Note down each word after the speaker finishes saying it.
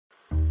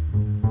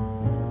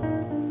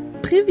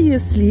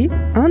Previously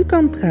on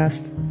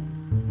Contrast.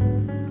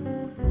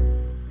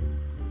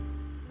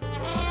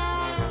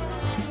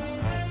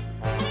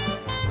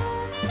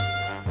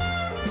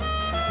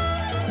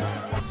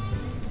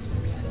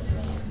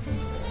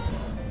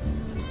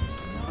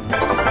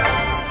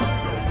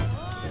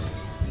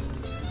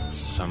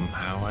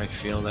 Somehow I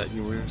feel that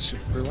you were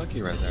super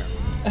lucky right there.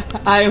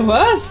 I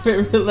was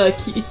very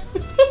lucky.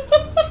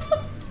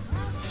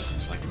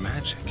 It's like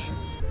magic.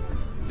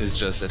 It's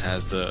just it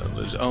has the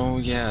oh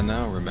yeah,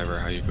 now remember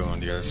how you go on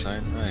the other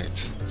side?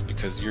 Right. It's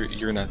because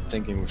you're not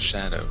thinking with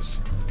shadows.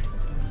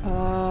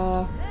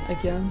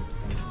 Again.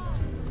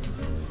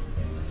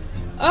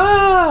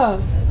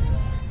 Ah!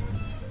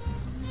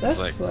 That's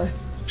like, why.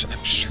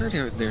 I'm sure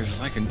there's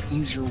like an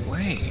easier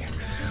way.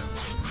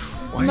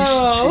 Why No.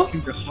 is she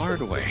taking the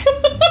hard way?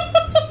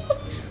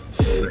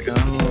 Like,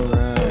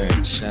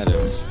 alright,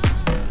 shadows.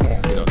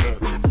 You know.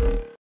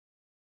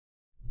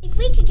 If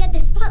we could get the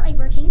spotlight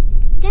working,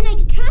 then I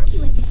could track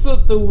you with it. So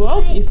the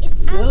world But is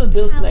it's out really of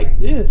built power. like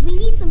this. We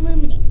need some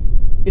luminaires.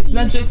 It's Do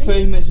not you just have for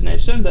any?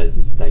 imagination that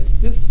it's like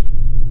this.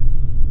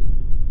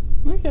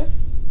 Okay.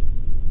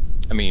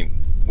 I mean,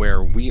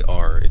 where we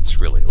are, it's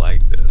really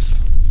like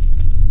this.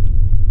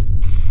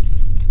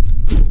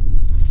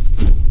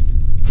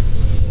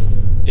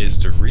 Is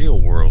the real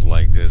world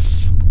like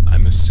this?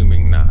 I'm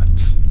assuming not.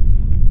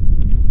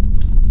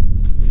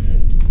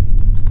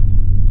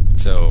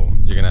 So,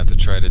 you're gonna have to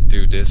try to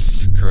do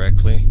this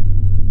correctly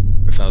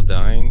without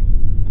dying.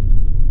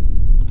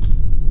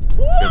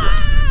 Good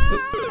luck.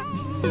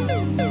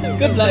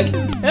 Good luck.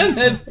 And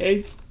then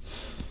hate.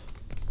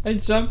 I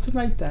jumped to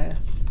my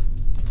death.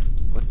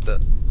 What the?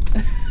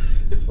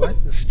 What?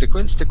 What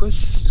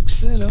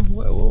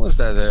was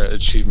that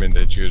achievement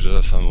that you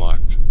just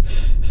unlocked?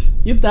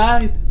 You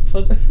died.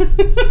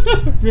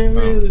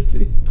 Very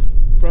easy.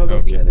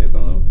 Probably, Okay. I don't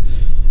know.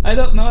 I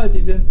don't know, I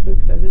didn't look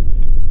at it.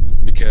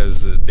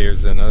 Because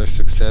there's another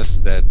success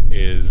that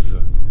is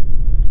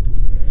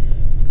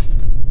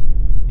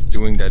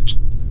doing that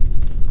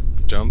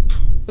jump,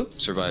 Oops.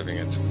 surviving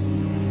it,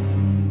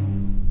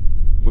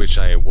 which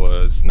I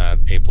was not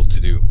able to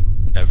do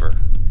ever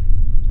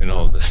in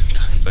all the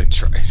times I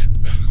tried.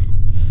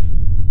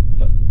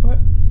 What?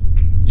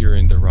 You're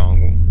in the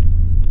wrong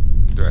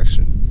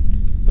direction.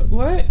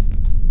 What?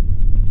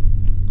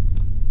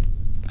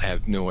 I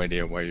have no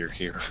idea why you're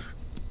here.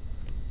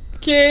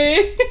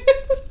 Okay.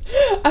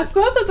 I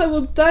thought that I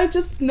would die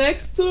just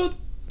next to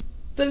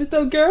the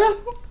little girl.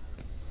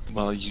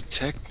 Well, you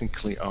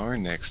technically are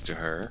next to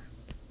her.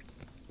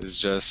 It's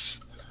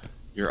just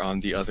you're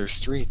on the other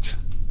street.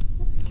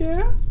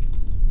 Okay.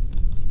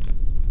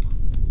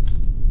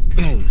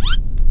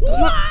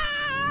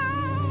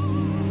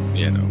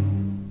 You know.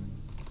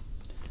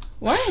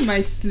 Why am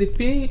I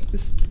sleeping?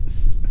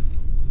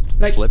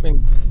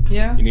 Slipping?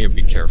 Yeah. You need to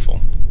be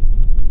careful.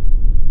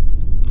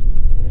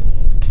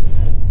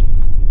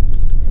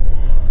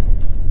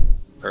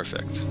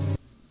 Perfect.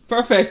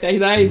 Perfect, I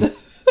died.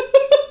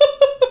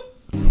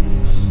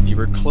 You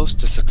were close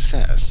to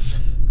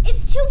success.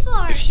 It's too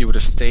far. If you would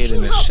have stayed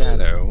in the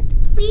shadow...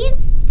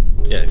 Please?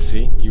 Yeah,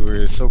 see? You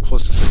were so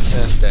close to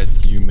success that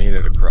you made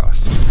it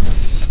across.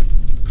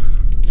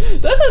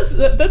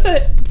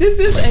 This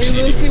is a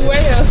lazy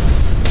way of...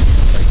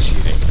 By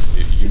cheating.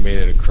 You made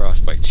it across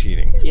by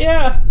cheating.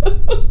 Yeah.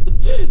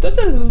 That's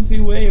a lazy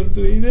way of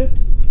doing it.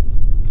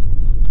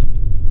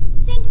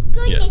 Thank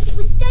goodness, Yes. it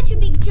was such a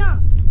big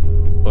jump.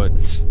 But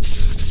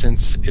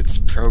since it's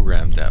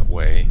programmed that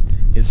way,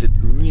 is it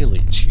really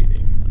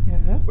cheating?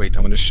 Yeah. Wait,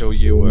 I want to show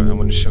you. I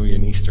want to show you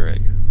an Easter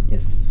egg.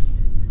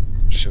 Yes.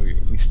 Show you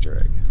an Easter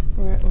egg.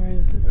 Where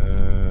is it?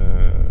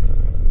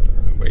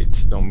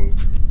 Wait, don't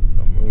move.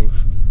 Don't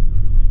move.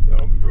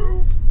 Don't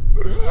move.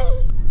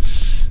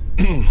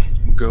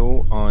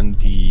 Go on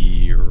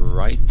the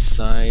right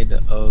side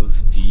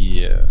of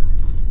the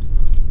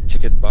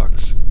ticket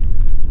box.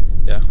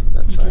 Yeah,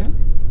 that side. Okay.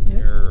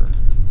 Yes. Here.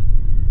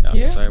 Yeah,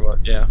 Here? the sidewalk.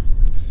 Yeah.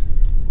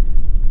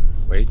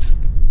 Wait.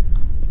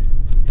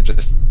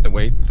 Just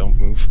wait. Don't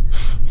move.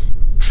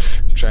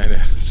 I'm trying to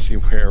see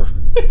where.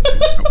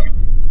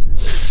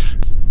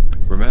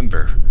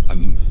 Remember,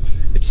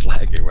 it's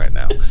lagging right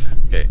now.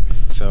 Okay,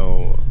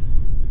 so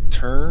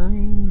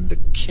turn the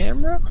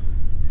camera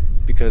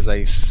because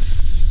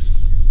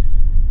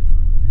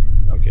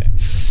okay.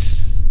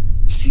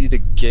 See the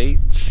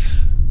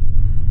gate?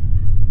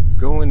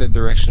 Go in the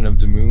direction of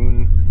the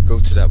moon. Go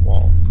to that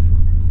wall.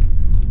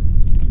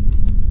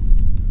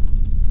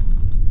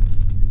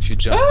 If you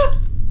jump,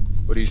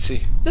 what do you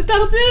see? The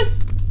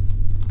TARDIS!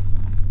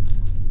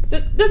 The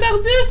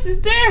TARDIS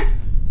is there!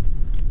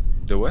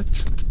 The what?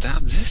 The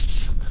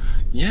TARDIS?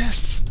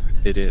 Yes,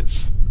 it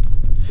is.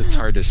 The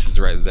TARDIS is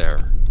right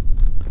there.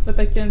 But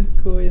I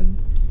can't go in.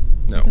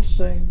 No, What a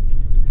shame.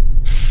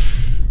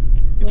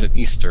 it's an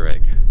Easter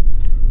egg.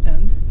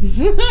 And?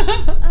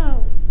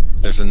 Oh.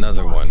 There's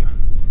another one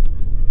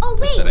Oh,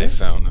 wait. that I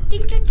found.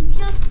 Think that's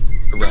just...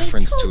 A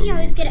reference I told to you a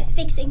I was good movie. at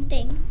fixing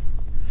things.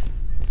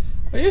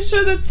 Are you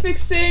sure that's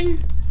fixing?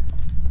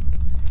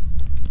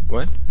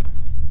 What?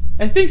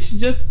 I think she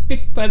just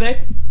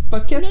pickpocket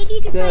Maybe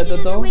you could find the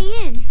another door. way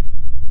in.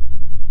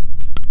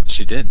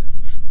 She did.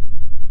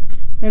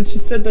 And she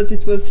said that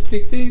it was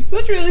fixing. It's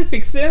not really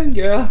fixing,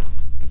 girl.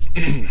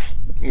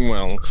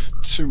 Well,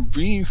 to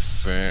be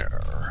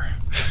fair,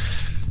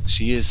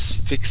 she is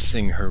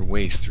fixing her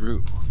way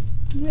through.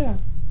 Yeah.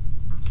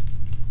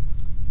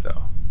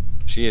 So,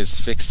 she is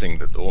fixing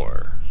the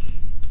door.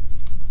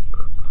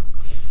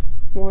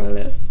 More or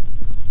less.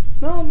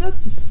 No, not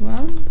this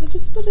one. I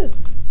just put it.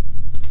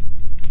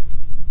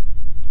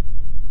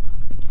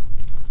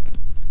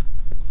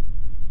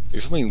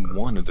 There's only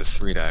one of the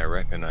three that I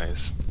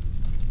recognize.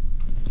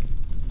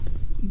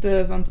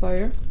 The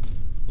vampire.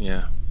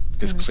 Yeah,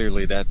 because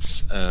clearly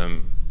that's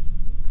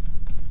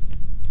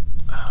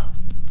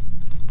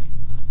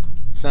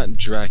it's not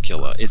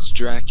Dracula. It's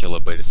Dracula,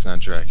 but it's not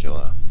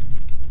Dracula.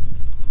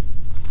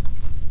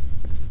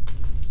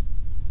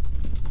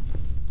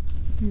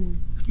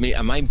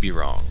 I might be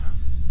wrong.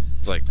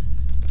 It's like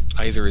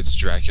either it's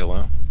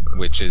Dracula,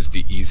 which is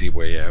the easy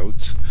way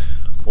out,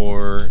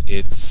 or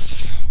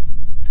it's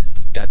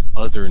that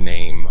other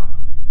name,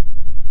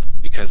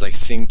 because I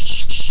think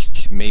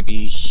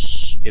maybe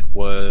he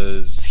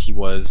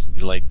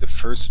was like the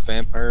first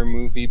vampire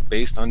movie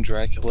based on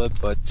Dracula,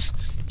 but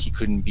he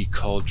couldn't be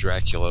called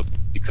Dracula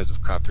because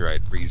of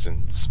copyright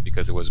reasons,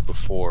 because it was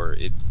before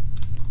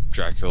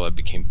Dracula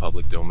became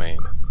public domain.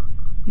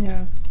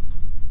 Yeah.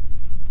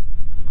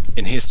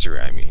 In history,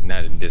 I mean,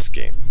 not in this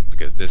game,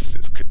 because this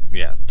could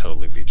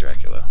totally be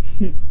Dracula.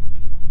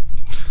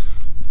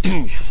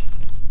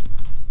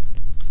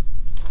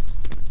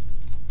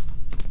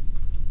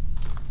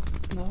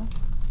 No.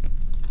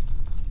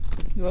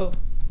 Whoa.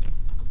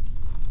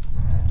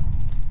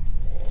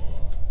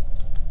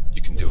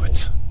 You can do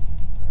it.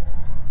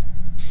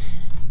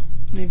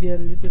 Maybe a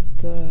little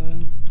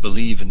bit.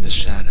 Believe in the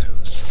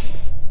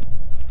shadows.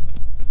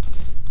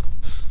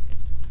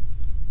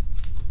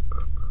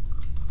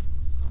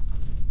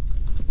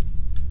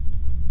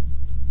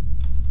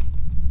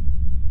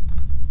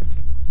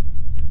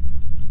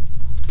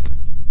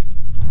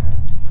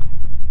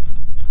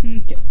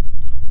 Okay.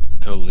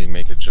 Totally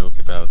make a joke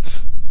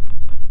about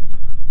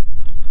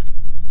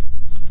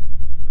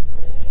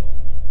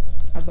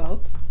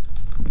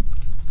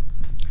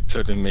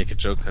Totally make a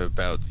joke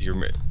about you're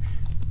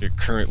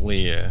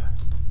currently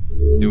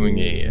doing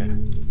a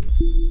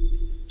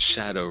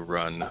shadow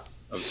run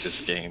of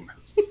this game.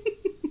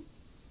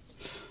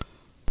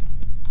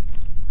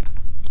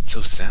 It's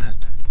so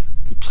sad.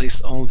 You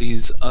placed all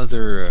these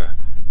other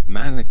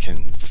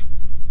mannequins,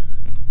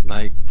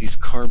 like these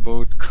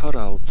cardboard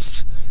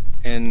cutouts,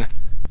 and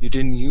you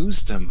didn't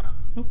use them.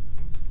 Nope.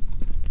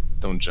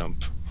 Don't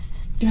jump.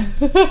 Why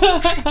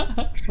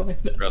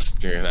Or else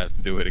you're gonna have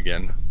to do it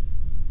again.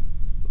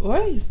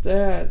 Why is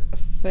there a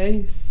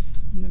face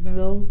in the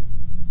middle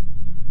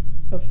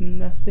of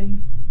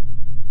nothing?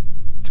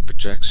 It's a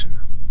projection.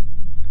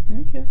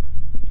 Okay.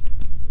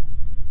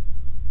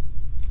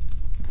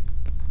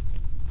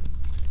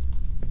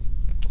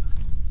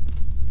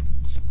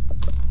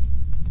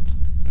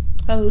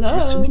 Hello.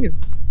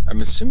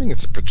 I'm assuming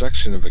it's a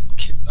projection of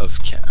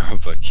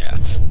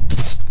cat.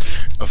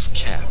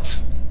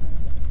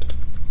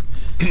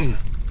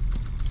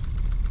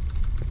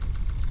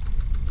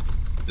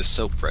 The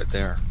soap right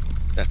there.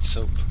 That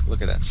soap.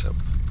 Look at that soap.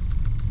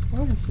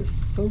 Why is this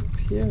soap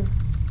here?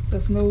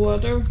 There's no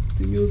water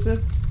to use it.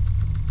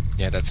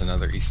 Yeah, that's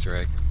another Easter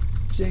egg.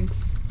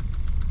 Jinx.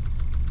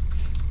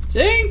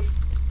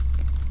 Jinx!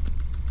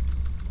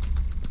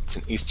 It's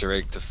an Easter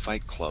egg to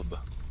Fight Club.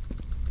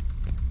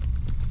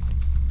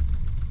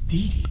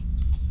 Dee Dee.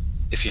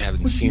 If you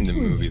haven't seen the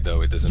movie,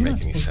 though, it doesn't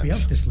make any sense. You're not supposed to be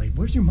up this late.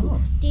 Where's your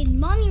mom? Did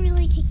Mommy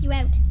really kick you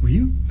out? Were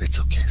you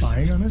It's okay,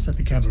 spying on us at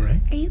the cabaret?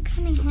 Are you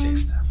coming It's okay, home?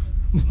 Stef.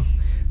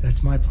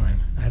 That's my plan.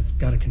 I've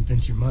got to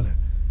convince your mother.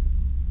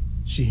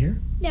 She here?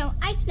 No,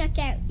 I snuck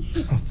out.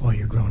 Oh boy,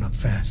 you're growing up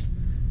fast.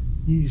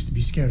 You used to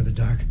be scared of the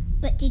dark.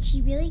 But did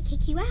she really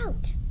kick you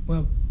out?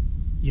 Well,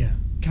 yeah,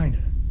 kinda.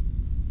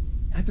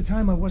 At the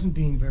time, I wasn't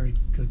being very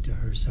good to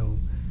her, so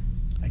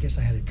I guess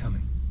I had it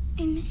coming.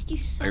 I missed you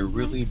so I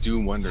really do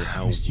wonder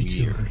how missed you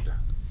too, weird honey.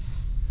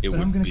 it But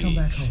I'm would gonna be come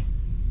back home.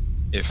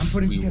 I'm if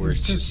putting we together were a to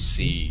circus,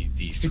 see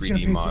the It's gonna 3D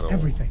pay for model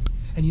everything.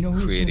 And you know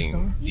who's gonna creating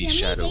star? the The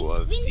shadow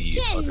of amazing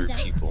the other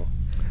Vincenzo. people.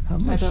 How I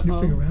much don't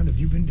snooping know. around have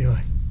you been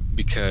doing?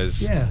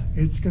 Because Yeah,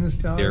 it's gonna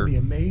star they're the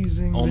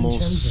amazing almost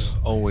Vincenzo.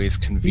 always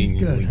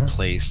conveniently huh?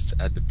 placed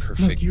at the Look,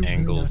 perfect you're really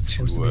angle not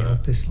supposed to be to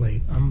out this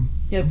late. I'm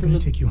Yeah, gonna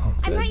look- take you home.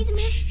 I brought you the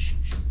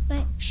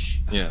milk, Shh.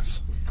 but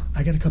yes.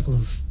 I got a couple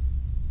of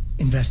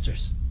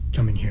investors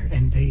coming here,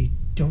 and they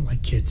don't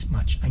like kids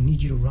much. I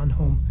need you to run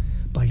home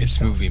by It's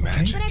yourself. movie okay?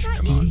 magic. But I brought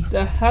Come Dee on. Dee,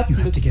 The hat You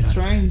have looks to get out of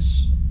here.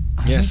 strange.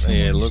 I'm Yes, not sure it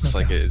why you looks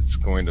snuck like out. it's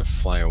going to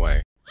fly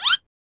away.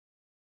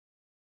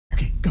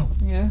 Okay, go.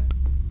 Yeah.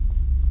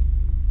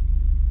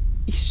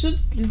 He should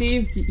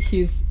leave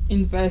his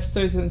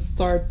investors and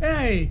start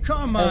Hey,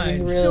 come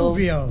having on, a real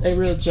Silvio.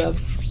 job.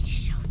 happy to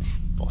show them.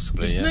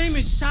 Possibly, His yes. name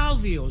is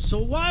Salvio, so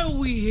why are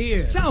we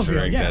here? Salvio,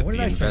 Considering yeah, that what the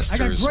did I say? I got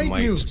investors great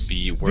might news.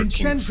 be working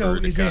Vincenzo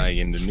for the is guy in.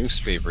 in the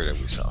newspaper that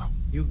we saw.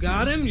 You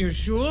got him? You're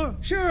sure?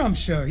 Sure, I'm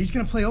sure. He's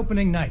gonna play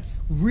opening night.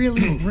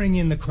 Really bring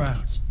in the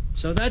crowds.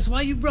 So that's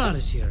why you brought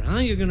us here, huh?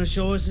 You're gonna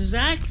show us his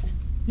act?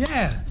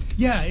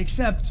 Yeah,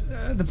 except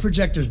the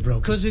projector's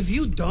broken. Because if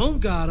you don't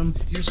got him,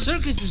 your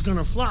circus is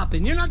gonna flop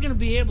and you're not gonna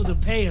be able to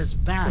pay us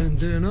back. And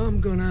then I'm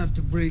gonna have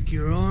to break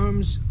your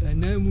arms,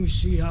 and then we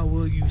see how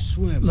well you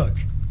swim. Look,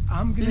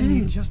 I'm gonna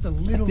need just a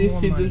little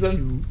This more money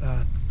doesn't to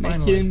make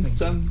finalize him things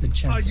some- with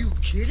Vincenzo. Are you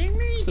kidding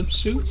me? Some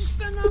Would you shoes.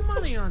 spend our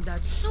money on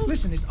that suit?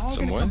 Listen, it's all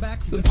Some gonna what? come back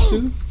to Some the...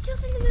 shoes. Show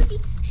them the movie.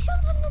 Show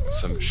them the movie.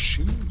 Some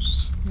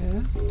shoes.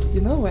 Yeah.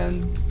 You know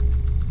when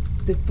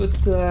they put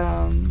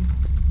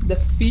the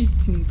feet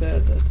in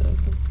the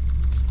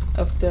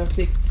of their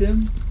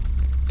victim?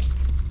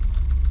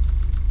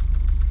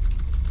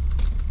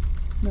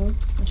 No?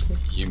 Okay.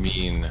 You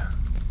mean...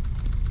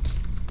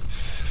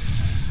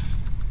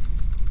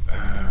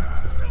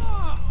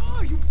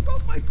 Oh, you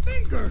broke my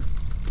finger!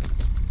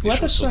 What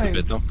a Des choses sur shame.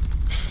 du béton.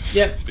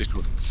 Yep, Des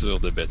choses sur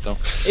du béton.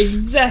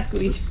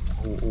 exactly.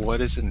 What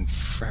is it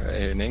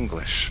in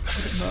English?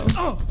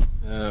 No.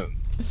 Oh,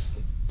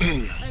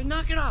 Hey,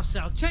 knock it off,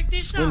 Sal. Check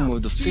this Swim out.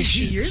 with the Gee,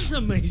 He fishes. is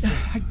amazing.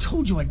 I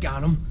told you I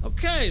got him.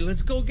 Okay,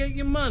 let's go get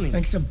your money.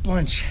 Thanks a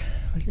bunch.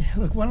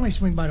 Look, why don't I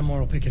swing by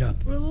tomorrow, pick it up?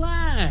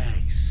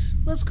 Relax.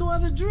 Let's go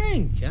have a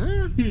drink,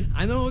 huh?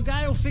 I know a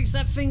guy who'll fix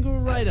that finger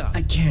right up.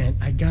 I can't.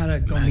 I gotta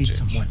go meet Magic.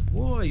 someone.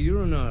 Boy,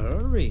 you're in a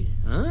hurry,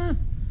 huh?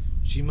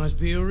 She must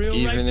be a real ripe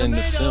Even tomato. in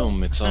the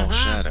film, it's all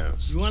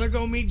shadows. You want to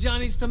go meet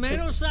Johnny's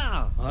tomato,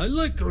 Sal? I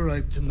like a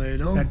ripe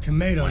tomato. That Oh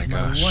tomato's my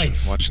my gosh,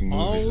 wife. watching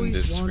movies in Always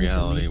this wanted to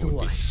reality meet the would be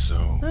wife.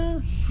 so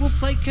We'll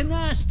play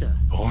canasta.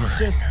 boring.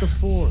 Just the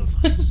four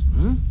of us.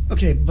 Huh?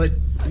 Okay, but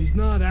He's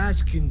not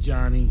asking,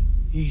 Johnny.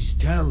 He's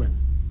telling.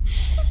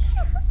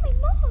 My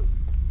mom.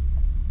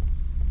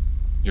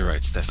 You're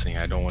right, Stephanie.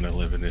 I don't want to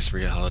live in this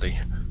reality.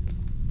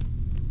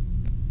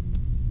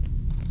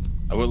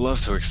 I would love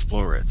to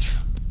explore it,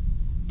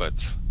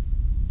 but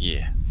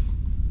yeah.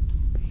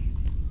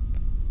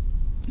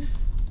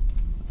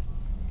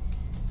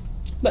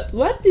 But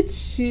what did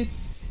she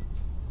It's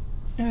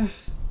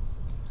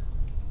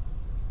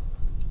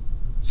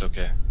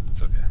okay.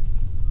 It's okay.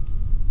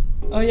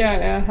 Oh yeah,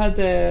 I had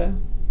a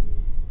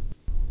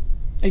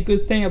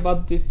good thing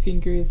about the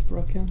finger is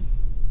broken.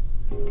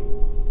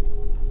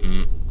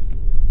 Mm.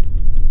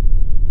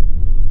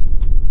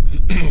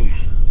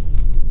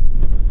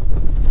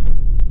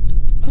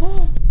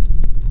 Oh,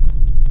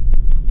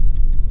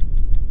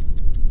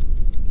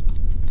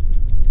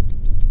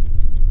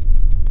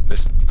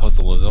 This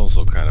puzzle is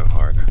also kind of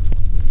hard.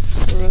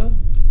 for real?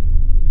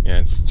 Yeah,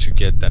 it's to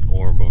get that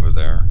orb over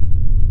there.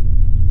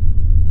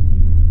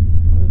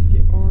 What's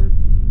the orb?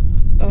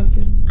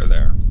 Okay. Over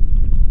there.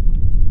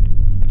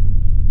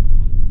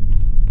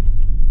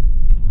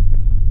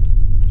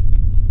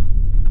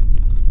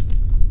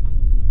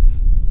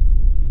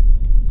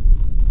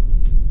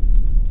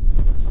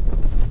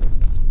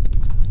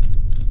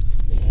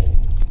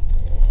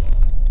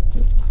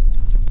 Oops.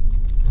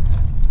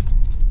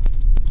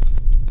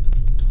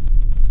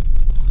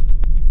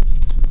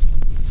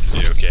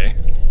 You okay?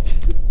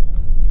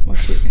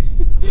 Okay.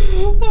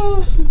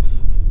 Oh.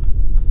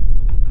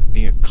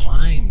 You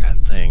climb that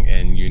thing,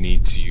 and you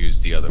need to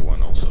use the other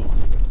one also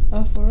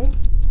Oh, for real?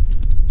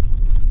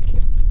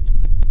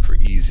 for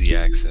easy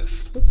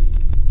access. Oops.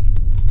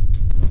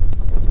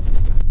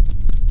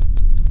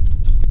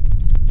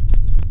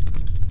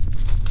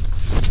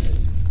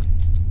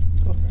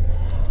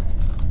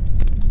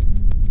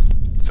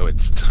 So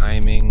it's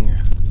timing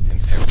and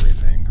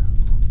everything.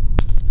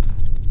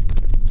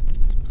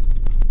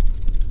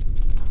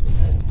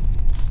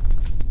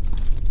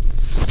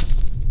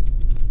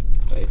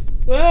 Wait.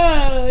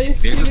 Ah, you're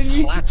There's kidding a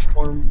me?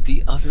 platform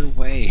the other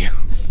way.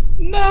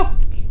 No!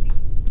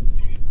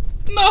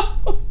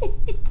 No!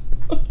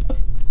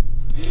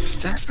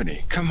 Stephanie,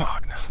 come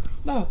on.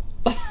 No.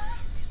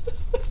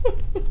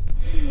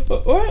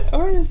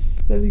 Where is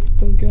the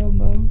little girl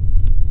now?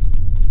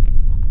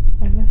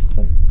 I lost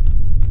her.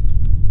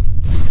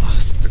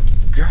 Lost the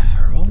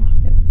girl?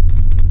 Yep.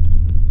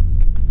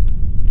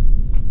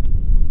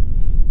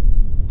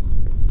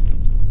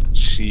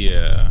 She,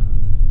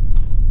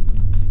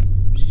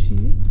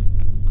 She?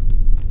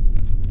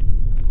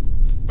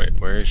 wait,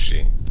 where is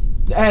she?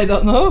 I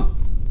don't know.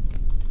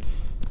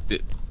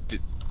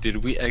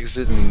 Did we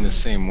exit in the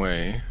same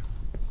way?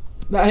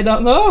 I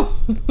don't know.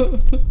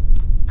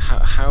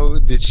 How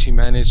did she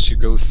manage to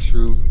go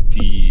through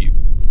the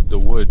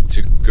wood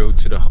to go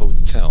to the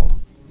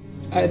hotel?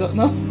 I don't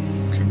know.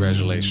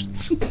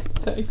 Congratulations.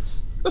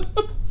 Thanks.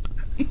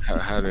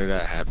 How did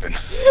that happen?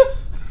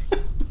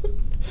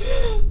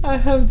 I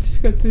have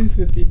difficulties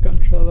with the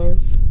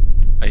controllers.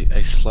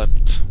 I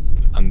slept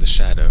on the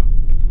shadow.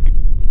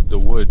 The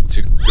wood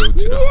to go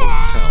to the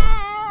hotel.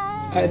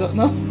 I don't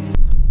know.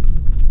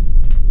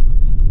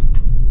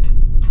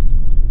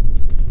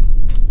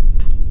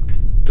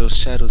 Those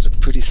shadows are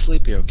pretty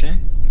sleepy, okay?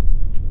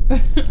 I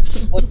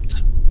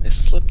slept I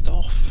slipped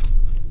off.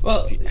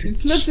 Well, The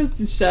it's edge. not just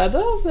the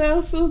shadows, I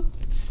also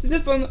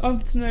slip on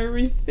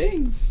ordinary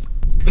things.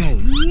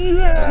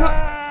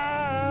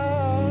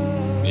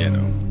 Yeah,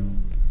 no.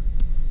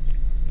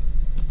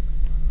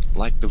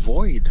 Like the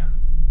void.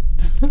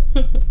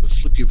 The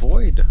slippy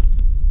void.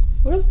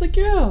 Where's the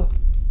girl?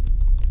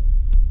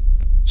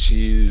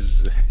 She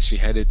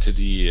headed to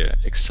the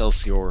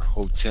Excelsior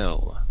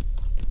Hotel,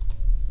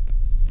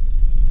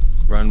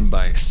 run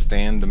by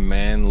Stan the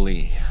Man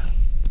Lee.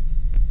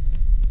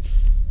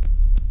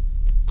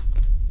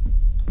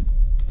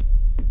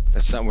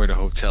 That's not where the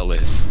hotel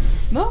is.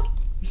 No?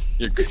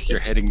 You're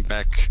heading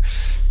back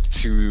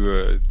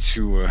to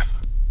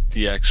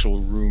the actual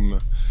room,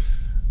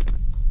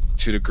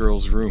 to the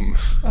girl's room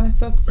I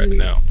thought right you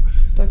now.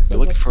 talked You're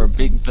looking about for a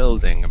something.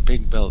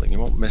 big building, You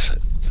won't miss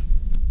it.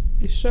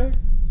 You sure?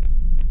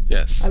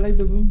 Yes. I like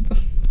the moon.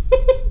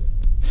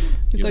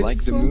 You like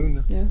this the one?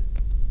 moon? Yeah.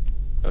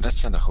 No,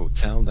 that's not a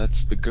hotel.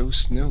 That's the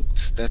Ghost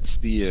Note. That's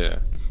the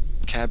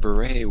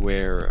cabaret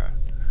where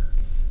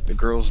the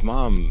girl's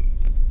mom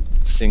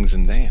sings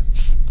and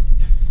dance.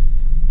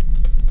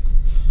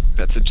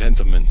 That's a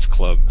gentleman's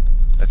club.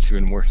 That's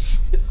even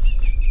worse.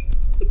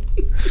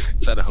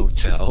 Is that a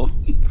hotel?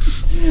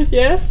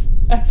 Yes,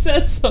 I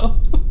said so.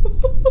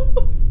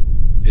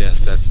 Yes,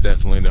 that's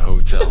definitely the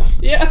hotel.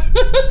 Yeah.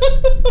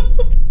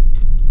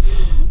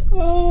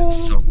 Oh,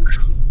 It's so...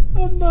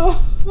 oh no,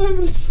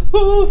 I'm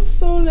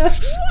so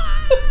left.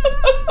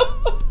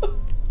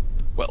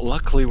 Well,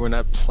 luckily we're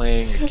not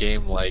playing a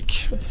game like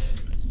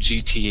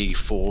GTA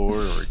 4 or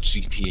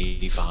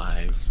GTA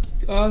 5.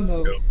 Oh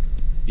no.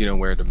 You know,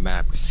 where the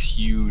map is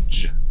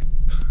huge.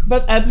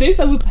 But at least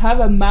I would have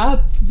a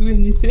map to do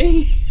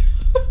anything.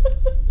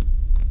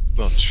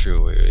 Well,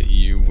 true.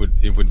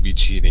 It would be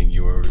cheating.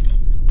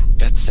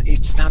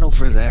 It's not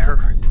over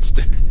there.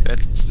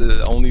 That's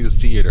only the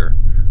theater.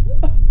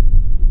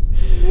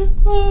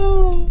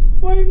 Oh,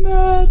 why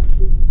not?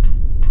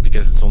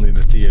 Because it's only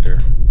the theater.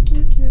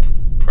 Okay.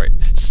 Right.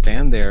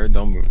 Stand there.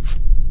 Don't move.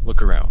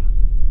 Look around.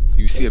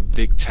 You see a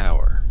big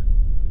tower.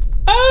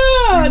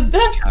 Ah,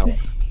 that Tower.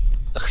 thing.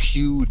 A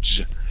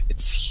huge.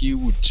 It's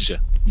huge.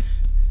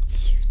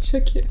 Huge,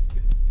 okay.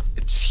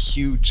 It's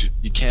huge.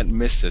 You can't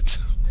miss it.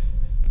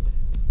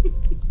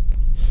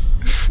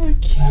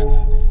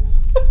 Okay.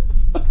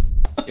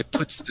 It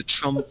puts the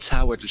Trump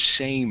Tower to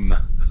shame.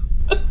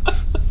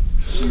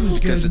 She was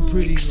Because getting it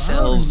pretty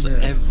excels loud in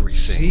there.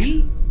 everything.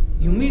 See?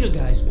 You meet a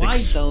guy's wife.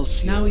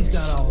 Excelsior. Now he's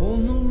got a whole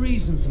new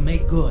reason to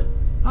make good.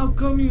 How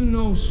come you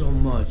know so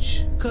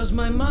much? Cause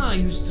my ma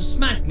used to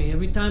smack me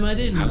every time I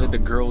didn't How know. did the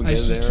girl I get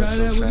should there try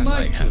so that with fast? my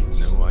I have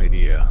kids. no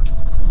idea.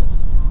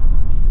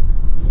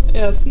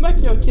 Yeah,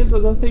 smack your kids, I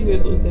don't think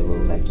they will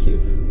like you.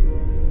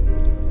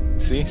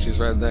 See, she's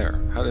right there.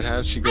 How did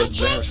she I get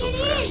there can't so get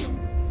fast? in.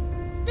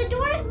 The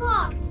door's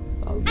locked.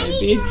 Well, I need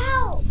maybe. your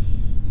help.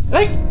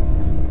 Like,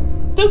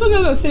 there's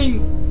another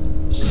thing.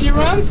 She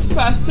runs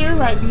faster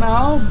right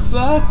now,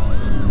 but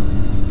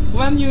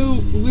when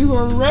we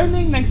were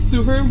running next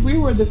to her, we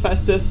were the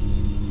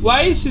fastest.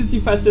 Why is she the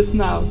fastest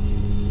now?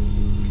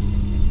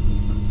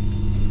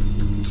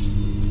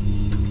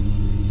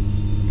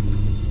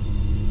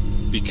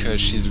 Because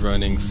she's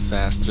running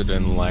faster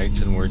than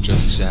light and we're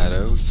just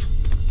shadows.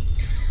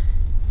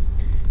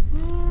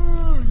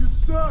 You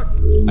suck.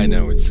 I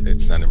know,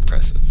 it's not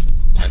impressive.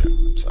 I know,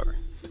 I'm sorry.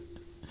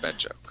 Bad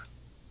joke.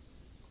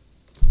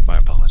 My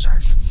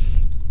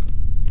apologize.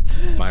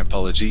 My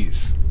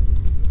apologies.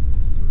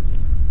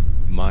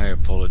 My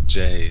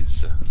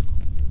apologies.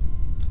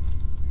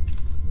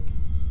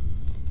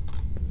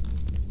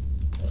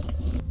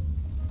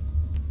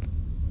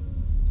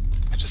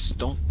 I just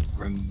don't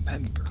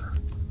remember.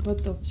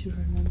 What don't you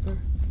remember?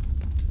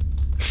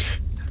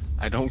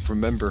 I don't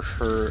remember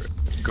her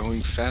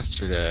going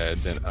faster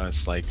than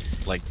us, like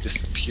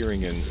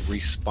disappearing and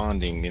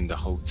respawning in the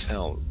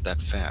hotel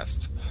that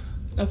fast.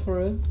 Oh, for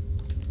real?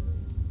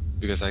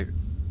 Because I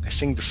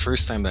think the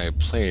first time that I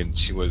played,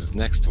 she was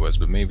next to us,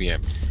 but maybe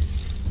I'm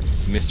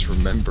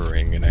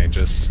misremembering and I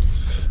just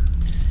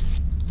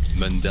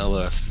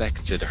Mandela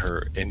affected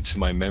her into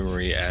my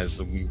memory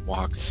as we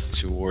walked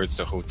towards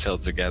the hotel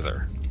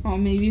together. Or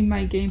maybe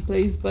my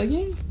gameplay is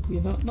bugging? We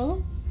don't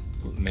know.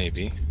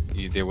 Maybe.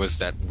 There was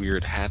that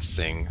weird hat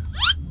thing,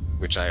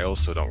 which I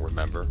also don't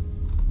remember.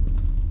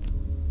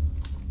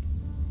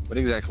 What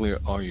exactly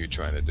are you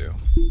trying to do?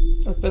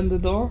 Open the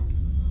door?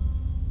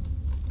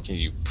 Can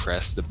you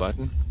press the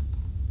button?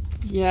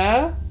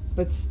 Yeah,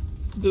 but it's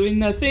doing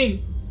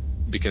nothing.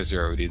 Because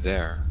you're already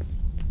there.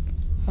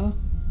 Oh.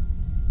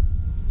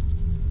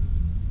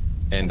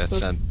 And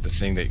that's not the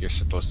thing that you're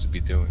supposed to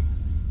be doing.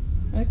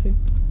 Okay.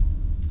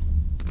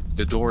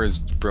 The door is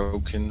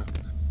broken,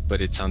 but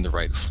it's on the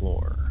right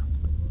floor.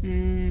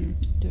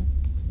 Okay.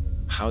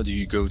 How do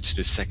you go to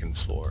the second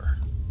floor?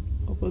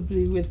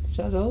 Probably with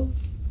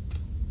shadows.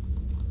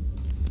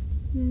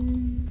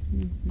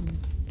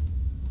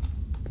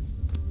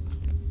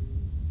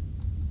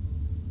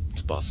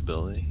 It's a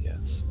possibility,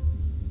 yes.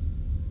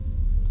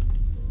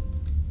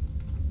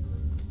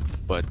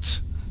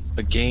 But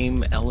But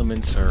game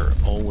elements are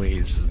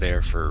always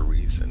there for a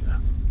reason.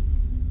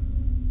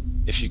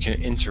 If you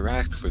can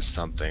interact with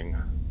something,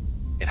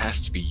 it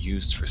has to be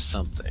used for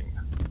something.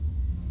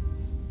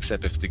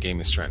 Except if the game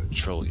is trying to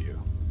troll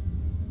you.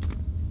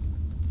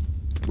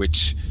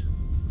 Which,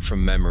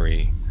 from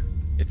memory,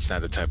 it's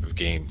not the type of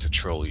game to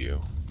troll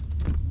you.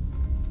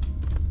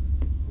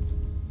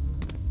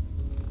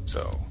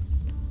 So,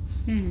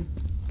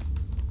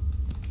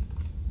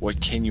 what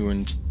can you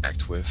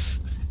interact with,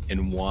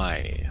 and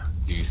why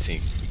do you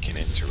think you can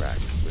interact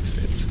with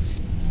it?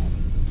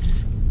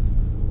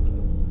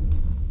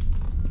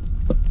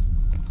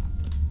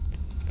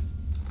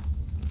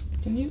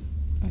 Can you?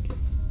 Okay.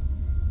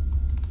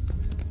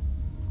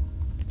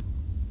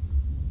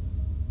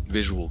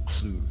 Visual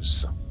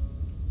clues.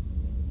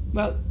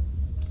 Well.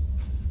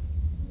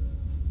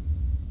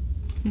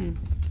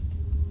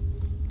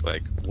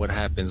 Like, what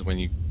happens when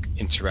you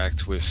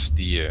interact with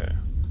the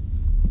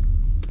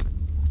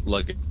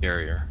luggage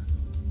carrier?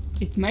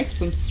 It makes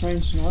some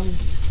strange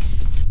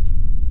noise.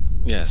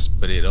 Yes,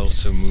 but it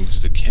also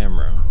moves the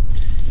camera.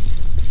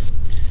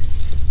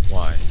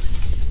 Why?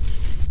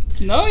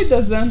 No, it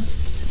doesn't.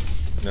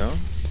 No?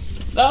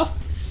 No.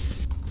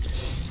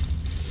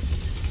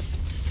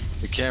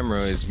 The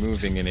camera is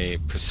moving in a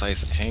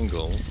precise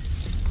angle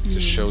to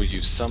show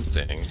you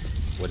something.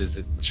 What is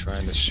it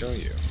trying to show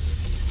you?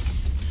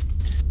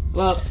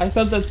 Well, I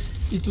thought that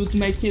it would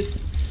make it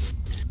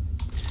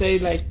say,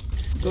 like,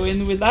 go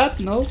in with that.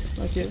 No?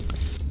 Okay.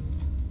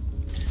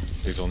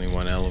 There's only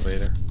one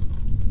elevator.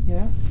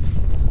 Yeah.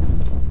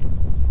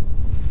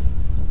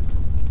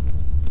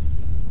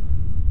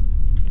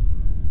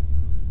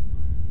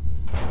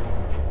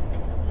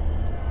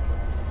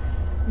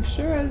 You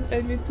sure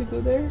I need to go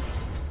there?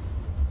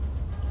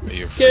 Are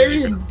you It's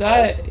scary afraid and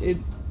that it.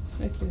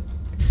 Okay.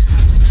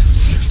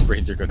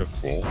 afraid you're gonna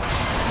fall?